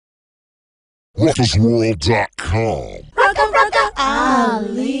ruckusworld.com. Rucka Rucka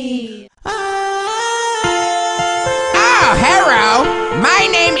Ali. Oh, hello. My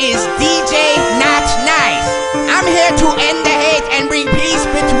name is DJ Not Nice. I'm here to end the hate and bring peace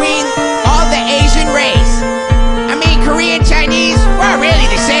between all the Asian race. I mean, Korean, Chinese, we're really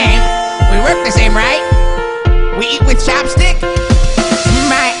the same. We work the same, right? We eat with chopstick.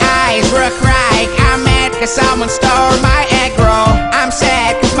 My eyes look right. I'm mad cause someone stole my egg roll. I'm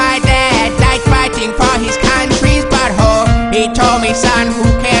sad cause my dad died fighting for his country's butthole. He told me, son, who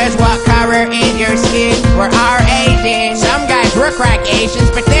cares what color in your skin? We're all Asian. Some guys look like Asians,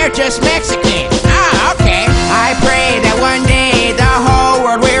 but they're just Mexican. Ah, okay. I pray that one day the whole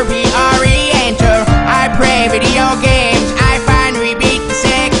world will be Oriental. I pray video games, I finally beat the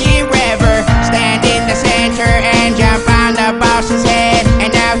second river. Stand in the center and jump on the boss's head,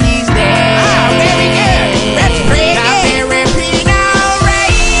 and now he's dead. Oh, very good. Let's pray again. The Filipino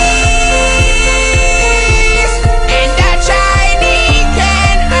race and the Chinese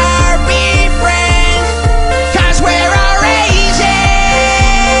can all be friends, cause we're all Asian.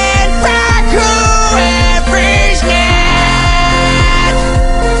 Rock whoever's not.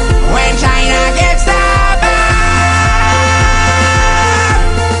 When China gets the bomb,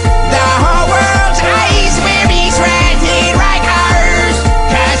 the whole world's eyes will be slanted like ours.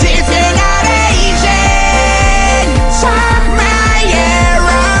 Cause if you're not Asian, suck my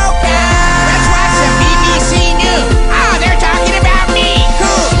Rucka. Let's watch some BBC News. Oh, they're talking about me.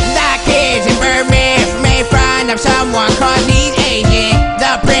 Cool. The kids in Birmingham made fun of someone called he's Asian.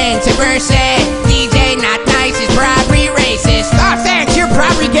 The principal said DJ Not Nice is probably racist. Oh, thanks, you're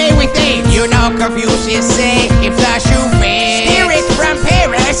probably gay with AIDS. You know Confucius said, if the shoe fits, steal it from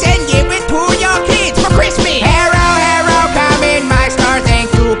Paris and give it to your kids for Christmas. Hero, come in my store, think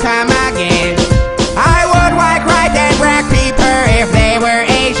to come again. I would like white and black people if they were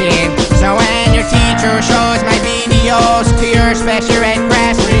Asian. So when your teacher shows my videos to your special ed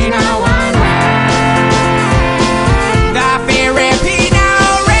class, we know one word. The Filipino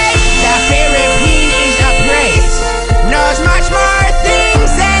race. The Philippines a place knows much more things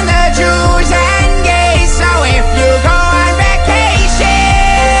than the Jews and gays. So if you go on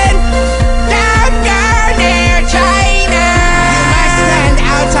vacation, don't go near China. You must stand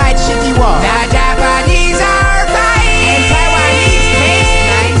outside city wall. The Japanese are fine and Taiwanese taste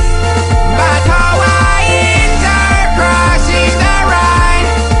nice, but Hawaiians are crossing the line.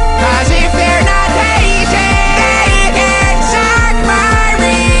 Cause if they're not Asian, they can suck my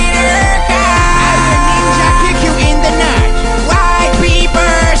reader guy. As a ninja kick you in the nuts. White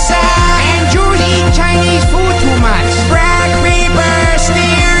people suck and Jews eat Chinese food too much. Black people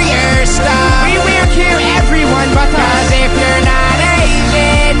steal your stuff. We will kill everyone but us. Cause if you're not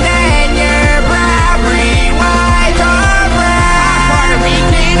Asian, then you're probably white or brown, Puerto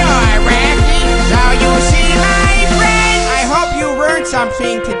Rican or Iraqi. So you see, my friend, I hope you learned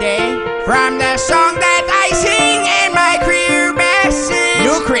something today from the song that I sing in my career message.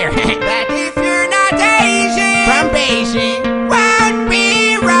 Nuclear. That if you're not Asian from Beijing, won't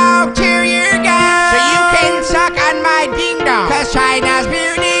be wrong to your guy. So you can suck on my ding dong. Cause China's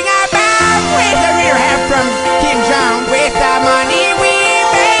building a bomb with the rear help from Kim Jong. With the money we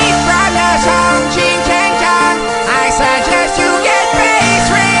made from the song Ching Chang Chong, I suggest you get face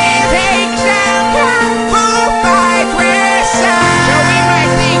and take some kung fu fight with some. So we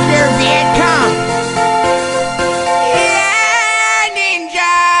might think you're Viet Cong. Yeah,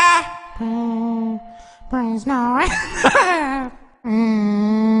 ninja. Praise no one.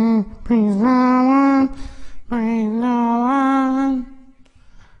 Praise no one. Praise no one.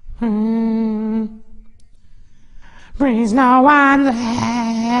 Praise no one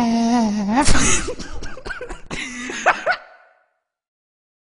left.